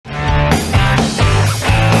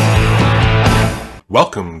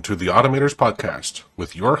Welcome to the Automators Podcast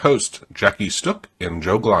with your host, Sztuk and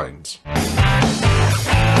Joe Glines.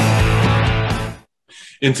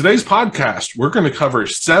 In today's podcast, we're going to cover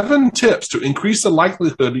 7 tips to increase the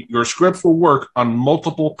likelihood your script will work on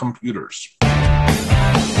multiple computers.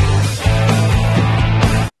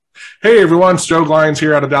 Hey everyone, it's Joe Glines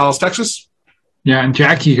here out of Dallas, Texas. Yeah, and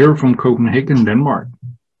Jackie here from Copenhagen, Denmark.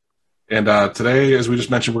 And today, as we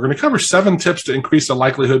just mentioned, we're going to cover 7 tips to increase the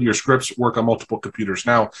likelihood your scripts work on multiple computers.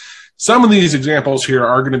 Now, some of these examples here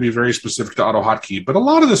are going to be very specific to AutoHotkey, but a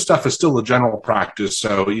lot of this stuff is still a general practice.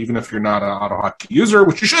 So even if you're not an AutoHotkey user,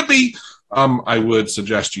 which you should be, I would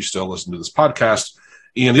suggest you still listen to this podcast.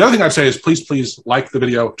 And the other thing I'd say is please like the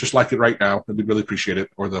video. Just like it right now. We'd really appreciate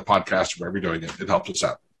it. Or the podcast, wherever you're doing it. It helps us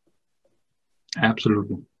out.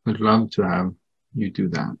 Absolutely. I'd love to have you do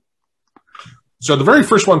that. So the very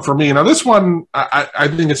first one for me, now this one, I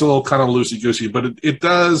think it's a little kind of loosey-goosey, but it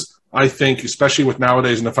does, I think, especially with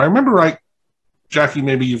nowadays, and if I remember right, Jackie,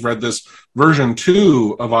 maybe you've read this, version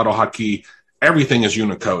 2 of AutoHotkey, everything is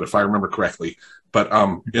Unicode, if I remember correctly. But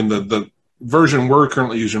in the version we're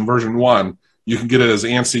currently using, version 1, you can get it as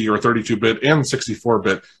ANSI or 32-bit and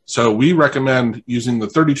 64-bit. So we recommend using the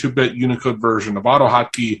 32-bit Unicode version of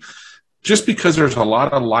AutoHotkey, just because there's a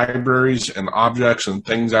lot of libraries and objects and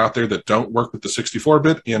things out there that don't work with the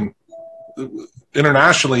 64-bit, and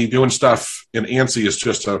internationally doing stuff in ANSI is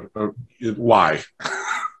just why?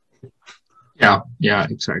 Yeah,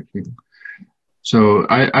 exactly. So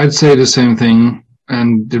I'd say the same thing.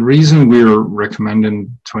 And the reason we're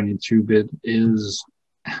recommending 22-bit is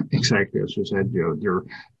exactly as you said, Joe.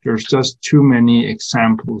 There's just too many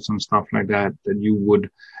examples and stuff like that you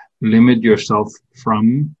would limit yourself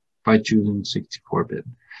from by choosing 64-bit.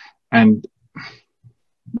 And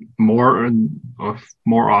more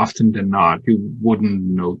often than not, you wouldn't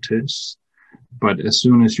notice. But as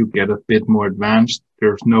soon as you get a bit more advanced,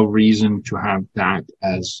 there's no reason to have that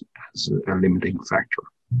as a limiting factor.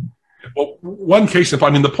 Well, one case, the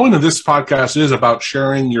point of this podcast is about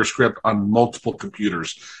sharing your script on multiple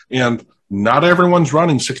computers. And not everyone's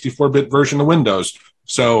running 64-bit version of Windows.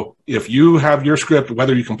 So if you have your script,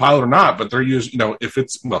 whether you compile it or not, but they're using, if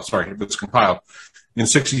it's compiled in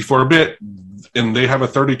 64-bit and they have a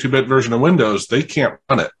 32-bit version of Windows, they can't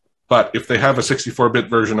run it. But if they have a 64-bit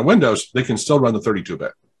version of Windows, they can still run the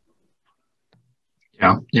 32-bit.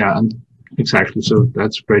 Yeah, exactly. So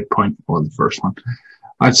that's a great point for the first one.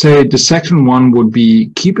 I'd say the second one would be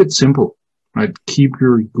keep it simple, right? Keep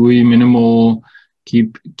your GUI minimal.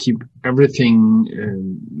 Keep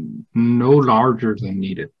everything no larger than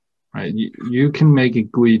needed, right? You can make a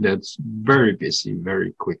GUI that's very busy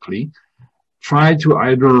very quickly. Try to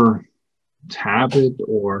either tab it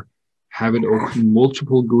or have it open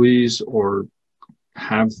multiple GUIs or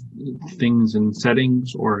have things in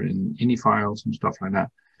settings or in ini files and stuff like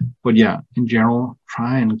that. But yeah, in general,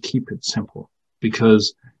 try and keep it simple,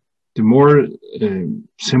 because the more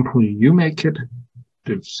simple you make it,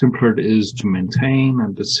 the simpler it is to maintain,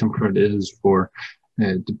 and the simpler it is for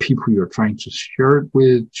the people you're trying to share it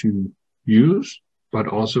with to use, but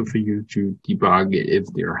also for you to debug it if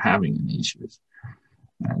they're having any issues.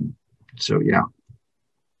 And so, yeah.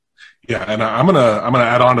 Yeah, and I'm gonna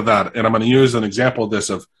add on to that, and I'm gonna use an example of this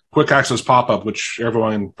of Quick Access Pop-Up, which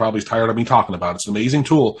everyone probably is tired of me talking about. It's an amazing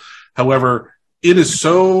tool. However, it has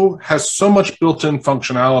so much built-in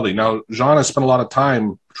functionality. Now, Jean has spent a lot of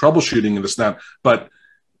time troubleshooting and this and that, but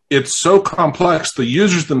it's so complex, the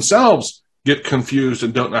users themselves get confused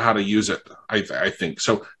and don't know how to use it, I think.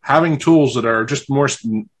 So having tools that are just more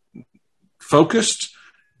focused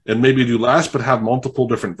and maybe do less, but have multiple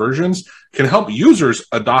different versions can help users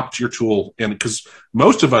adopt your tool. And because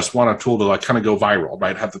most of us want a tool to kind of go viral,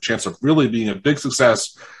 right? Have the chance of really being a big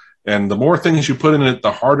success. And the more things you put in it,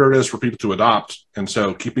 the harder it is for people to adopt. And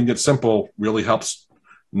so keeping it simple really helps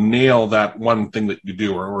nail that one thing that you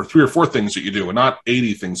do, or 3 or 4 things that you do, and not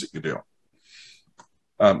 80 things that you do.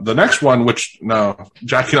 The next one, which now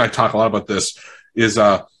Jackie and I talk a lot about this, is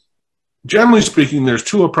generally speaking, there's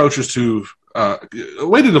 2 approaches to a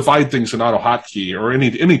way to divide things in AutoHotkey or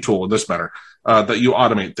any tool in this matter that you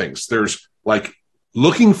automate things. There's like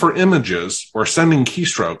looking for images or sending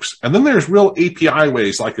keystrokes, and then there's real API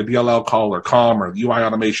ways like a DLL call or COM or UI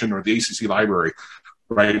automation or the ACC library,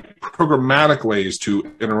 right? Programmatic ways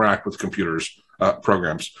to interact with computers,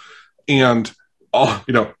 programs. And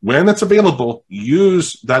when it's available,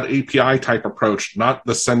 use that API type approach, not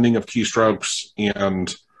the sending of keystrokes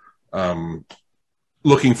and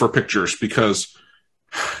looking for pictures, because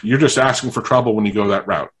you're just asking for trouble when you go that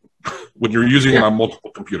route, when you're using it on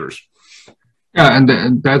multiple computers. Yeah,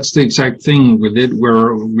 and that's the exact thing with it,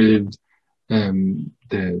 where with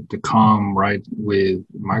the COM, right, with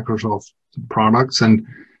Microsoft products, and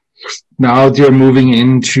now they're moving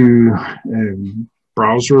into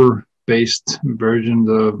browser-based versions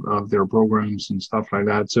of their programs and stuff like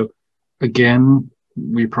that. So again,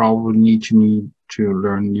 we probably need to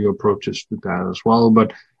learn new approaches to that as well.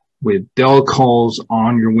 But with Dell calls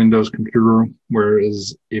on your Windows computer,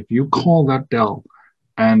 whereas if you call that Dell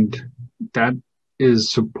and that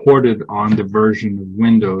is supported on the version of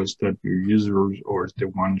Windows that your users or the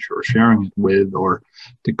ones you're sharing it with or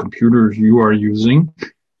the computers you are using,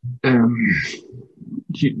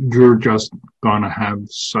 you're just going to have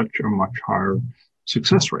such a much higher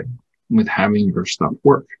success rate with having your stuff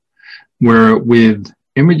work. Where with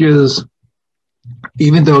images,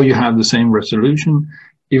 even though you have the same resolution,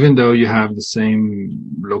 even though you have the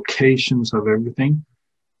same locations of everything,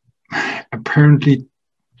 apparently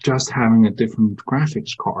just having a different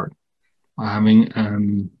graphics card, having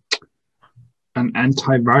an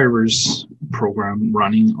antivirus program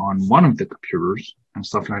running on one of the computers and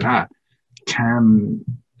stuff like that can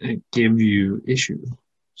give you issues.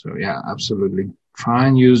 So yeah, absolutely. Try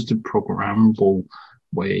and use the programmable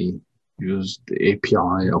way. Use the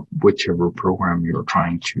API of whichever program you're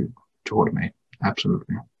trying to automate.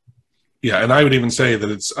 Absolutely. Yeah, and I would even say that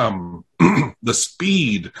it's the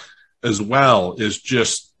speed as well is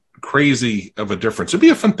just crazy of a difference. It'd be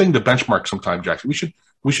a fun thing to benchmark sometime, Jackson.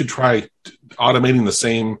 We should try automating the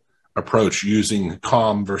same approach using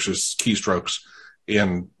COM versus keystrokes,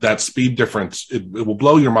 and that speed difference, it will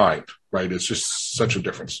blow your mind, right? It's just such a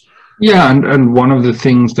difference. Yeah, and one of the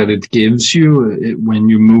things that it gives you when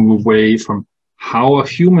you move away from how a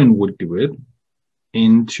human would do it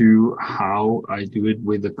into how I do it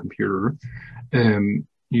with a computer,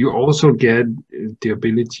 you also get the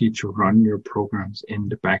ability to run your programs in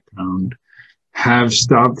the background, have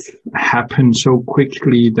stuff happen so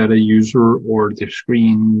quickly that a user or the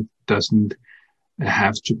screen doesn't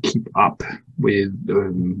have to keep up with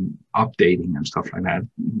updating and stuff like that.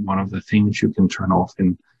 One of the things you can turn off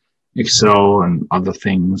in Excel and other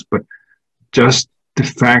things, but just the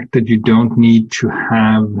fact that you don't need to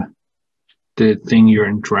have the thing you're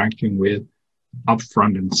interacting with up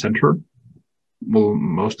front and center will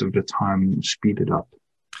most of the time speed it up.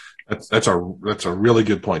 That's a really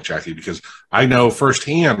good point, Jackie, because I know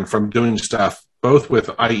firsthand from doing stuff both with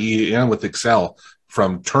IE and with Excel,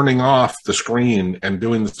 from turning off the screen and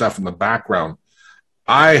doing the stuff in the background,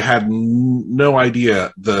 I had no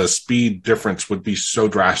idea the speed difference would be so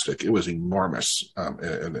drastic. It was enormous,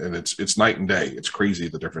 and it's night and day. It's crazy,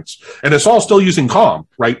 the difference. And it's all still using COM,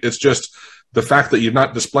 right? It's just the fact that you're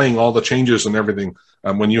not displaying all the changes and everything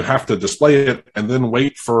when you have to display it and then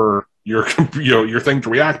wait for your your thing to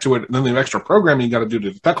react to it, and then the extra programming you got to do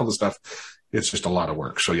to tackle the stuff. It's just a lot of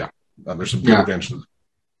work. So yeah, there's some good advantages.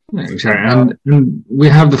 Yeah, exactly. And we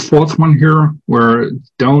have the fourth one here, where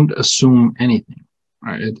don't assume anything.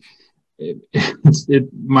 Right? It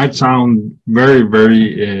might sound very,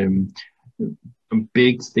 very a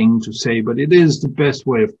big thing to say, but it is the best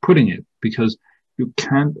way of putting it, because you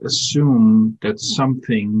can't assume that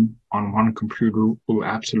something on one computer will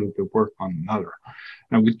absolutely work on another.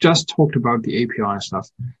 And we just talked about the API stuff.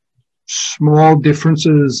 Small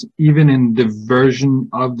differences, even in the version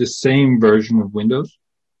of the same version of Windows,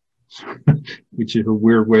 which is a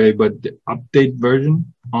weird way, but the update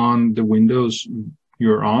version on the Windows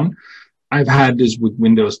you're on. I've had this with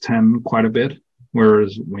Windows 10 quite a bit,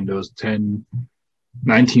 whereas Windows 10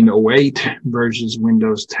 1908 versus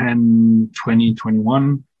Windows 10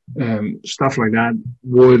 2021, stuff like that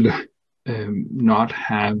would not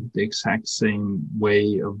have the exact same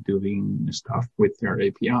way of doing stuff with their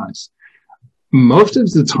APIs. Most of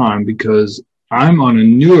the time, because I'm on a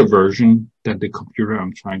newer version than the computer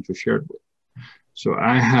I'm trying to share it with. So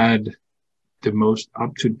I had the most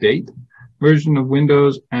up-to-date version of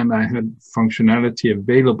Windows, and I had functionality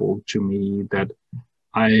available to me that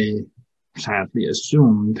I sadly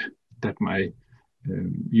assumed that my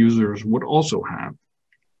users would also have,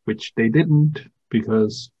 which they didn't,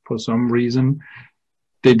 because for some reason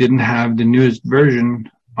they didn't have the newest version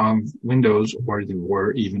of Windows, or they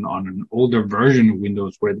were even on an older version of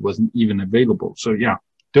Windows where it wasn't even available. So yeah,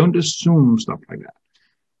 don't assume stuff like that.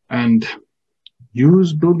 And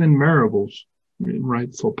use built-in variables,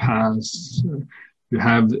 right? For paths, you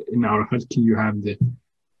have in AutoHotkey, you have the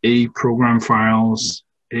A program files,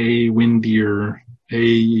 A WinDir,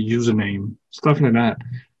 A username, stuff like that.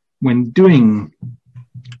 When doing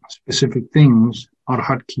specific things,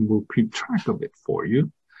 AutoHotkey will keep track of it for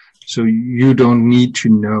you. So you don't need to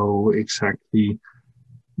know exactly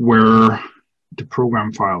where the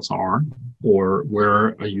program files are or where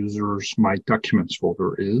a user's My Documents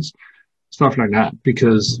folder is. stuff like that,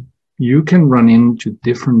 because you can run into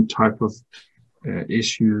different type of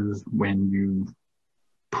issues when you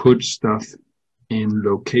put stuff in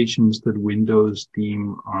locations that Windows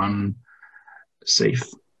deem unsafe.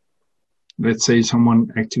 Let's say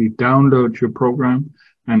someone actually downloads your program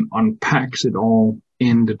and unpacks it all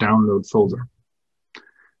in the download folder.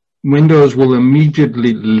 Windows will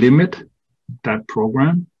immediately limit that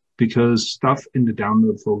program because stuff in the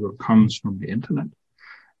download folder comes from the internet,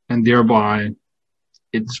 and thereby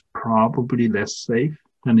it's probably less safe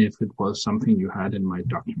than if it was something you had in my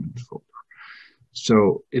documents folder.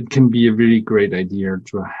 So it can be a really great idea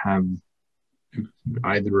to have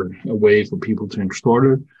either a way for people to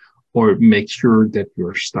install it, or make sure that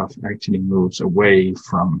your stuff actually moves away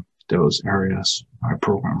from those areas, my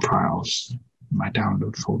program files, my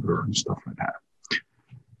download folder, and stuff like that.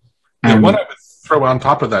 And what I would throw on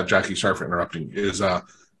top of that, Jackie, sorry for interrupting, is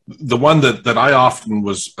the one that I often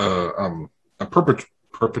was a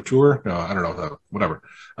perpetuator. No, I don't know, whatever.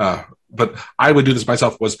 But I would do this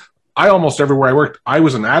myself. Was I almost everywhere I worked, I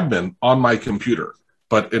was an admin on my computer.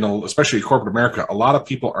 But especially corporate America, a lot of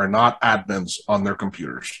people are not admins on their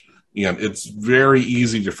computers. And it's very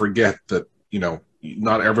easy to forget that,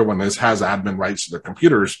 not everyone has admin rights to their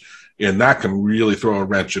computers, and that can really throw a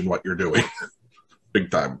wrench in what you're doing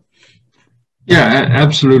big time. Yeah,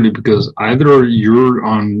 absolutely, because either you're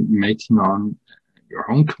making on your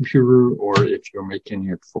own computer, or if you're making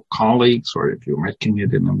it for colleagues, or if you're making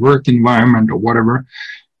it in a work environment or whatever,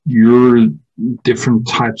 your different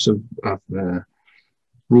types of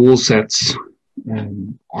rule sets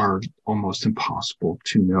are almost impossible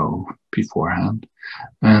to know beforehand.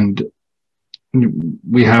 And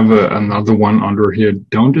we have another one under here.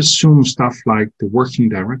 Don't assume stuff like the working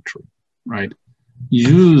directory, right?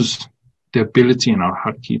 Use the ability in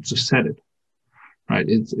AutoHotkey to set it, right?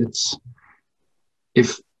 It's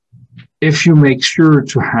if you make sure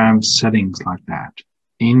to have settings like that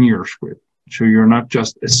in your script, so you're not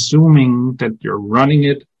just assuming that you're running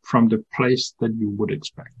it from the place that you would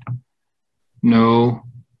expect. No,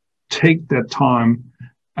 take that time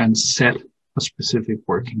and set a specific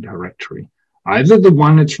working directory, either the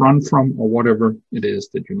one it's run from or whatever it is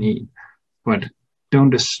that you need. But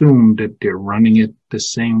don't assume that they're running it the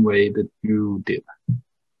same way that you did.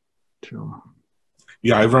 So,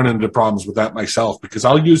 yeah, I've run into problems with that myself, because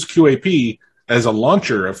I'll use QAP as a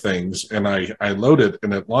launcher of things, and I load it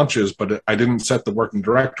and it launches, but I didn't set the working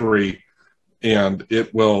directory, and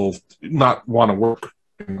it will not want to work.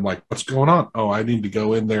 And I'm like, what's going on? Oh, I need to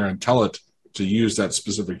go in there and tell it to use that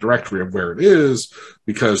specific directory of where it is,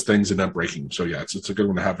 because things end up breaking. So yeah, it's a good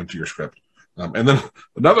one to have into your script. And then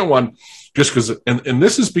another one, just because, and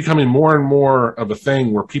this is becoming more and more of a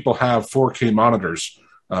thing where people have 4K monitors,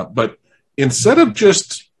 but instead of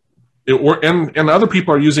just, and other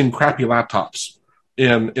people are using crappy laptops.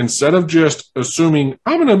 And instead of just assuming,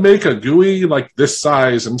 I'm going to make a GUI like this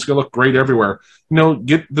size and it's going to look great everywhere,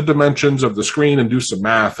 get the dimensions of the screen and do some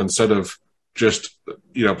math instead of just,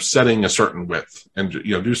 setting a certain width, and,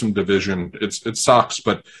 do some division. It sucks,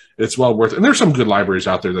 but it's well worth it. And there's some good libraries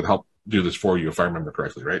out there that help do this for you, if I remember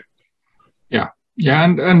correctly, right? Yeah. Yeah.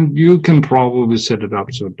 And you can probably set it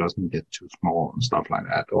up so it doesn't get too small and stuff like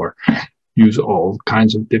that, or use all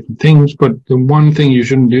kinds of different things. But the one thing you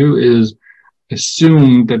shouldn't do is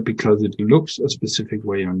assume that because it looks a specific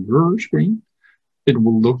way on your screen, it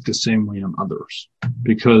will look the same way on others.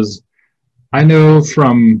 Because I know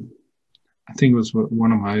from, I think it was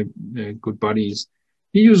one of my good buddies,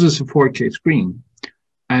 he uses a 4K screen,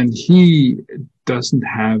 and he doesn't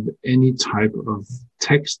have any type of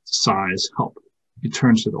text size help. He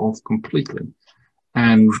turns it off completely.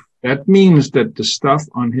 And that means that the stuff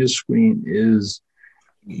on his screen is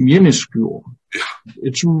minuscule.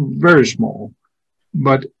 It's very small,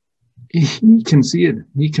 but he can see it.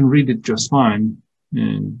 He can read it just fine.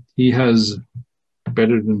 And he has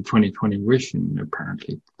better than 20/20 vision,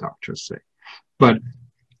 apparently, the doctors say. But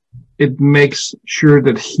it makes sure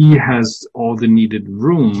that he has all the needed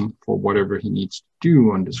room for whatever he needs to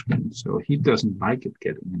do on the screen. So he doesn't like it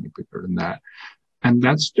getting any bigger than that. And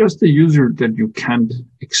that's just a user that you can't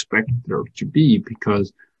expect there to be,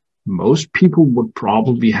 because most people would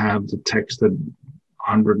probably have the text at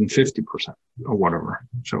 150% or whatever.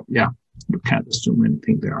 So yeah, you can't assume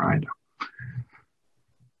anything there either.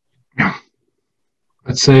 Yeah.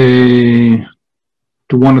 Let's say,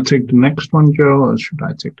 do you want to take the next one, Joe, or should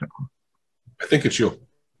I take that one? I think it's you.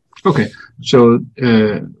 Okay. So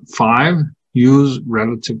 5, use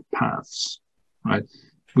relative paths, right?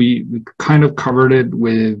 We kind of covered it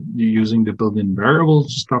with using the built-in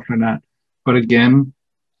variables, stuff like that. But again,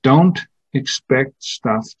 don't expect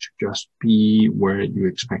stuff to just be where you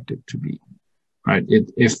expect it to be, right?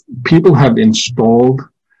 If people have installed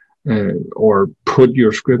or put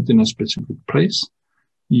your script in a specific place,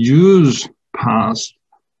 use paths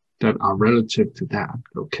that are relative to that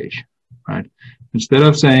location, right? Instead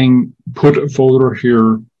of saying, put a folder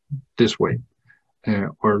here this way,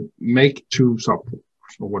 or make 2 subfolders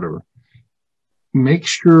or whatever, make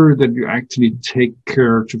sure that you actually take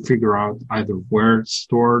care to figure out either where it's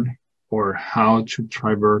stored or how to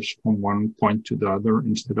traverse from one point to the other,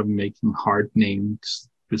 instead of making hard named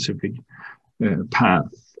specific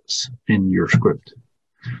paths in your script.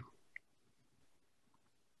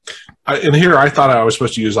 And here I thought I was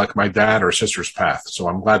supposed to use like my dad or sister's path. So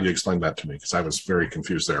I'm glad you explained that to me, because I was very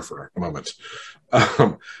confused there for a moment.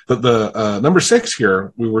 The number 6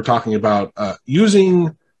 here, we were talking about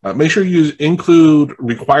using, make sure you include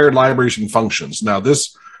required libraries and functions. Now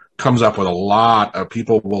this comes up with a lot of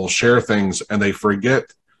people will share things and they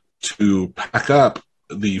forget to pack up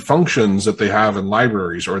the functions that they have in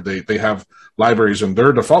libraries, or they have libraries in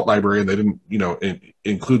their default library and they didn't,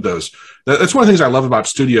 include those. That's one of the things I love about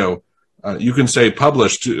Studio. You can say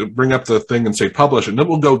publish, to bring up the thing and say publish, and it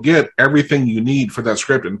will go get everything you need for that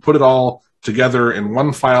script and put it all together in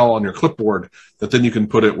one file on your clipboard that then you can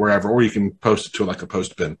put it wherever, or you can post it to like a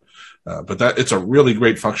post bin. But it's a really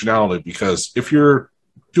great functionality, because if you're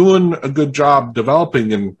doing a good job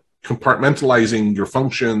developing and compartmentalizing your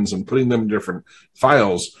functions and putting them in different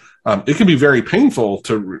files, it can be very painful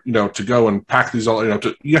to go and pack these all.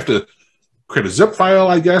 You have to create a zip file,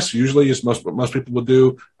 I guess, usually is most people would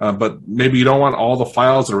do, but maybe you don't want all the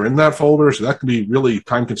files that are in that folder, so that can be really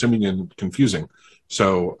time consuming and confusing.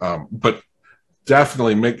 So, but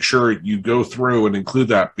definitely make sure you go through and include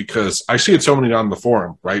that, because I see it so many on the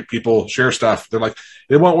forum, right? People share stuff. They're like,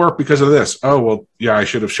 it won't work because of this. Oh, well, yeah, I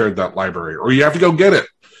should have shared that library, or you have to go get it.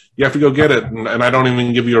 You have to go get it, and I don't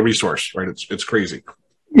even give you a resource, right? It's crazy.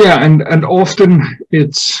 Yeah, and often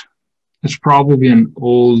it's probably an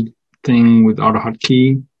old thing with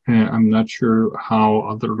AutoHotkey. I'm not sure how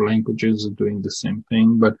other languages are doing the same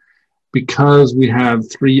thing, but because we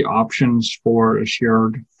have 3 options for a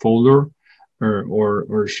shared folder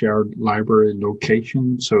or shared library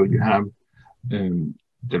location, so you have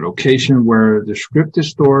the location where the script is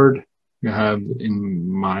stored, you have in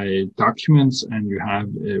my documents, and you have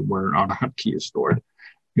where AutoHotkey is stored.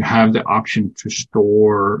 You have the option to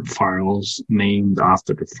store files named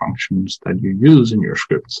after the functions that you use in your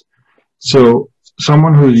scripts. So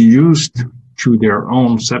someone who's used to their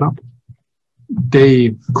own setup,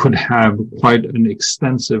 they could have quite an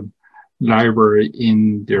extensive library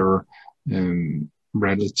in their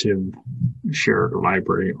relative shared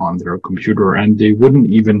library on their computer, and they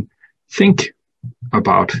wouldn't even think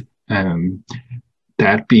about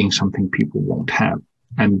that being something people won't have.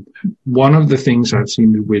 And one of the things I've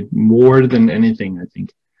seen with more than anything, I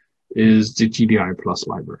think, is the GDI Plus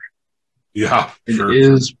library. Yeah, sure. It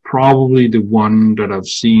is probably the one that I've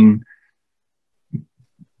seen.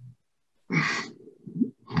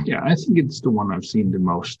 Yeah, I think it's the one I've seen the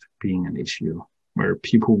most being an issue, where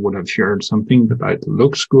people would have shared something that either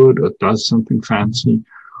looks good or does something fancy,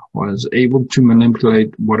 or is able to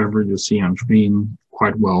manipulate whatever you see on screen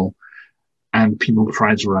quite well. And people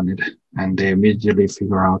try to run it, and they immediately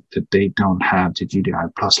figure out that they don't have the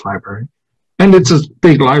GDI Plus library. And it's a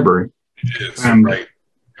big library. It is, and right.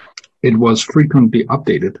 It was frequently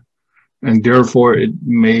updated, and therefore it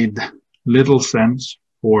made little sense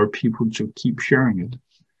for people to keep sharing it.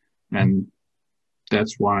 And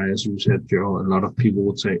that's why, as you said, Joe, a lot of people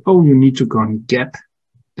would say, oh, you need to go and get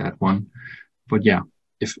that one. But yeah,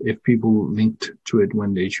 if people linked to it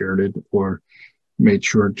when they shared it or made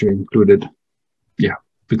sure to include it, yeah,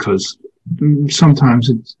 because sometimes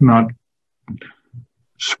it's not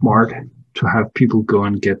smart to have people go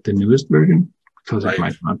and get the newest version, because right. It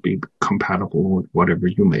might not be compatible with whatever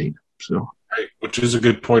you made. So, right. Which is a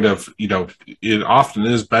good point of, it often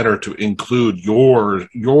is better to include your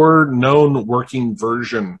known working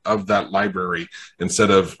version of that library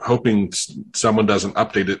instead of hoping someone doesn't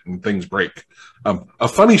update it and things break. A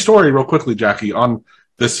funny story real quickly, Jackie, on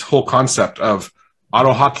this whole concept of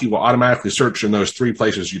AutoHotkey will automatically search in those 3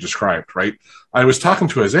 places you described, right? I was talking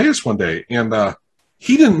to Isaias one day, and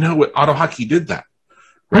he didn't know what AutoHotkey did that,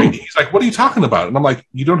 right? He's like, what are you talking about? And I'm like,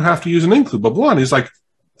 you don't have to use an include, blah, blah. And he's like,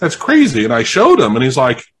 that's crazy. And I showed him, and he's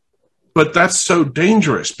like, but that's so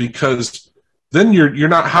dangerous, because then you're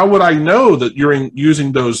not, how would I know that you're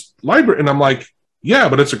using those library? And I'm like, yeah,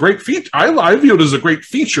 but it's a great feature. I view it as a great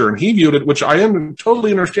feature, and he viewed it, which I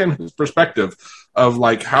totally understand his perspective of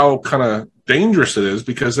like how kind of dangerous it is,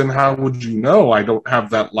 because then how would you know I don't have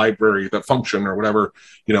that library, that function or whatever,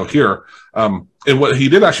 here. And what he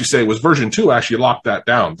did actually say was version 2 actually locked that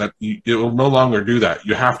down, that it will no longer do that.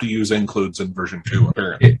 You have to use includes in version 2,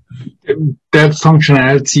 apparently. That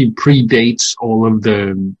functionality predates all of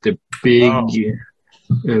the big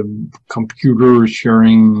computer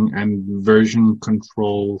sharing and version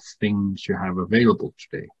control things you have available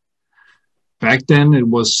today. Back then, it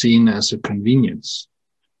was seen as a convenience.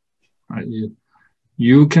 Right?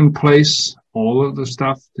 You can place all of the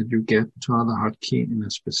stuff that you get to AutoHotkey in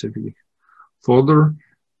a specific folder,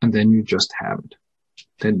 and then you just have it.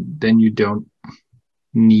 Then you don't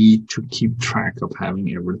need to keep track of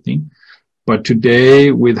having everything. But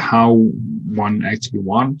today, with how one actually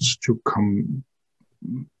wants to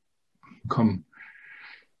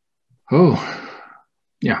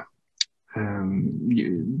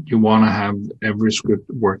you want to have every script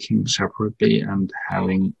working separately and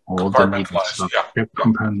having all the needed stuff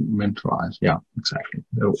compartmentalized. Yeah, exactly.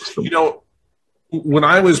 When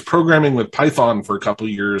I was programming with Python for a couple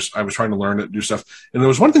of years, I was trying to learn it, do stuff. And there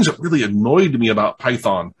was one thing that really annoyed me about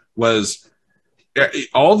Python was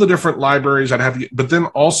all the different libraries I'd have to get, but then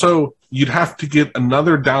also you'd have to get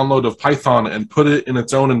another download of Python and put it in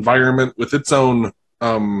its own environment with its own,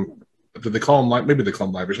 did they call them, maybe they call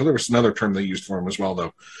them libraries. So there was another term they used for them as well,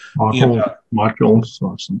 though. Modules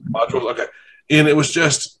or something. Modules, okay. And it was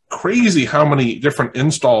just crazy how many different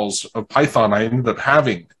installs of Python I ended up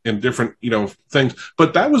having in different, things.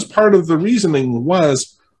 But that was part of the reasoning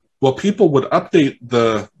was, well, people would update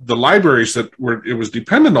the libraries that it was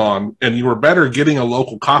dependent on, and you were better getting a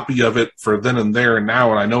local copy of it for then and there and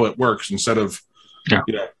now, and I know it works, instead of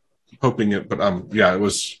hoping it. But it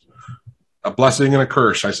was a blessing and a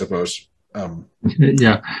curse, I suppose.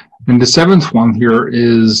 Yeah, and the seventh one here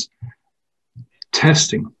is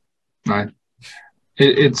testing, right?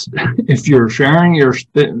 It's if you're sharing your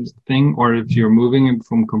thing, or if you're moving it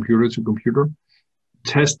from computer to computer,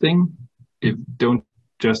 testing, don't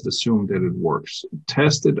just assume that it works.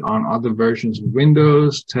 Test it on other versions of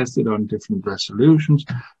Windows, test it on different resolutions,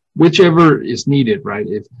 whichever is needed, right?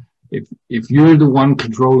 If you're the one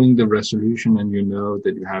controlling the resolution and you know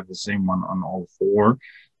that you have the same one on all four,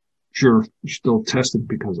 sure, you still test it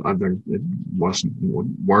because it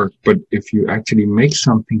wouldn't work. But if you actually make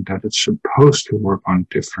something that it's supposed to work on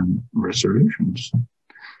different resolutions,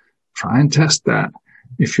 try and test that.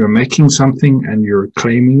 If you're making something and you're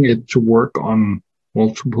claiming it to work on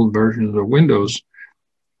multiple versions of Windows,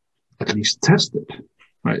 at least test it.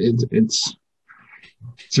 Right? It's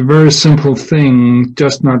a very simple thing.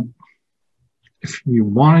 Just not, if you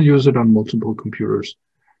want to use it on multiple computers,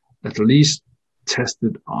 at least test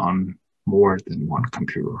it on more than one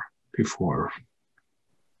computer before.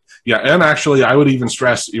 Yeah, and actually, I would even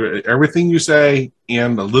stress everything you say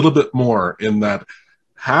and a little bit more, in that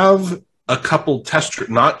have a couple testers,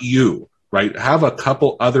 not you, right? Have a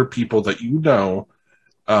couple other people that you know,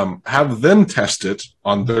 have them test it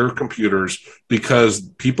on their computers, because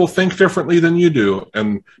people think differently than you do.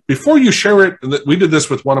 And before you share it, we did this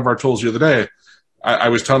with one of our tools the other day. I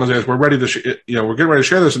was telling him, we're ready to, we're getting ready to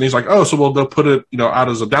share this. And he's like, oh, so they'll put it, out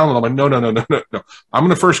as a download. I'm like, no. I'm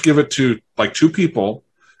going to first give it to like 2 people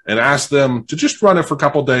and ask them to just run it for a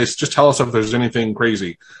couple of days. Just tell us if there's anything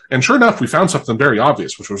crazy. And sure enough, we found something very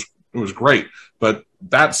obvious, which was great. But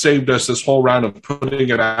that saved us this whole round of putting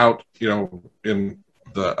it out, in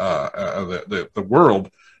the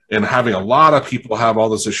world, and having a lot of people have all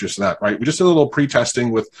those issues to that, right? We just did a little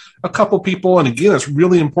pre-testing with a couple people. And again, it's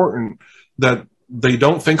really important that they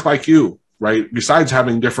don't think like you, right? Besides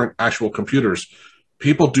having different actual computers,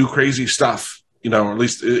 people do crazy stuff, at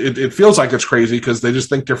least it feels like it's crazy because they just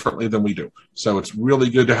think differently than we do. So it's really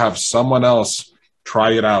good to have someone else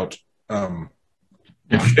try it out.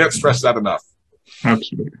 Can't stress that enough.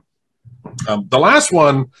 Absolutely. The last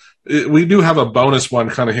one, we do have a bonus one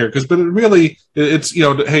kind of here, but it's,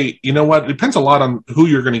 hey, you know what? It depends a lot on who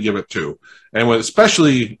you're going to give it to. And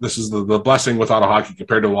especially, this is the blessing with AutoHotkey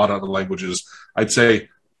compared to a lot of other languages. I'd say,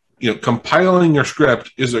 compiling your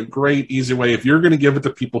script is a great, easy way. If you're going to give it to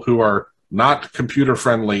people who are not computer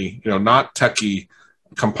friendly, not techie,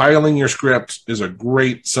 compiling your script is a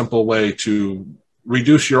great, simple way to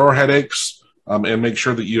reduce your headaches, and make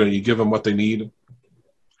sure that, you give them what they need.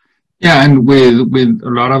 Yeah, and with a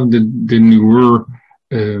lot of the newer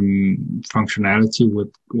functionality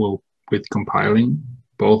with compiling,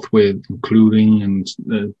 both with including and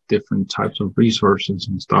different types of resources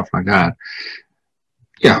and stuff like that.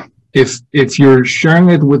 Yeah, if you're sharing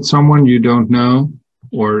it with someone you don't know,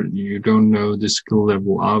 or you don't know the skill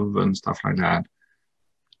level of and stuff like that,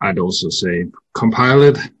 I'd also say compile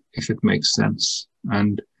it if it makes sense,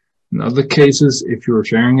 and In other cases, if you're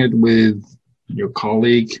sharing it with your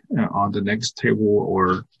colleague on the next table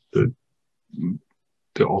or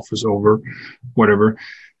the office over, whatever,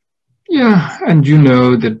 yeah, and you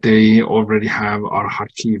know that they already have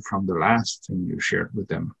AutoHotkey from the last thing you shared with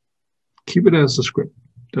them, keep it as a script.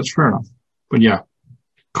 That's fair enough. But yeah,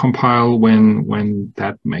 compile when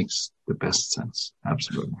that makes the best sense.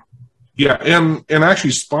 Absolutely. Yeah, and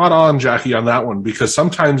actually spot on, Jackie, on that one, because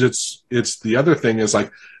sometimes it's the other thing is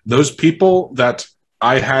like those people that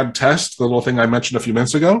I had test the little thing I mentioned a few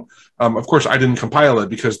minutes ago. Of course, I didn't compile it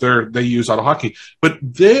because they use AutoHotkey, but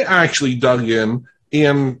they actually dug in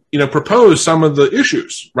and proposed some of the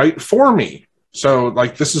issues right for me. So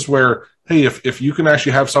like this is where, hey, if you can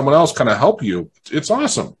actually have someone else kind of help you, it's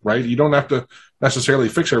awesome, right? You don't have to necessarily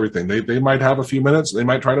fix everything. They might have a few minutes. They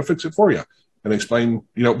might try to fix it for you and explain,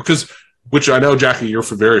 because, which I know, Jackie, you're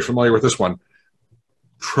very familiar with this one.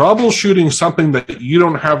 Troubleshooting something that you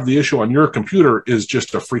don't have the issue on your computer is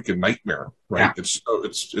just a freaking nightmare, right? Yeah.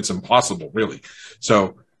 It's impossible, really.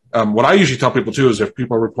 So what I usually tell people too is if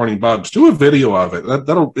people are reporting bugs, do a video of it.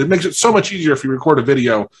 It makes it so much easier if you record a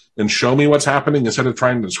video and show me what's happening instead of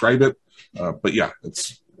trying to describe it. But yeah,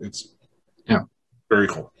 it's very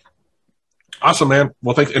cool. Awesome, man.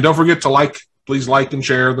 Well, and don't forget to please like and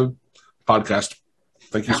share the podcast.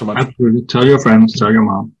 Thank you so much. Absolutely. Tell your friends, tell your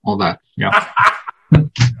mom, all that. Yeah.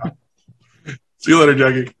 See you later,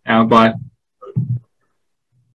 Jackie. Yeah, bye.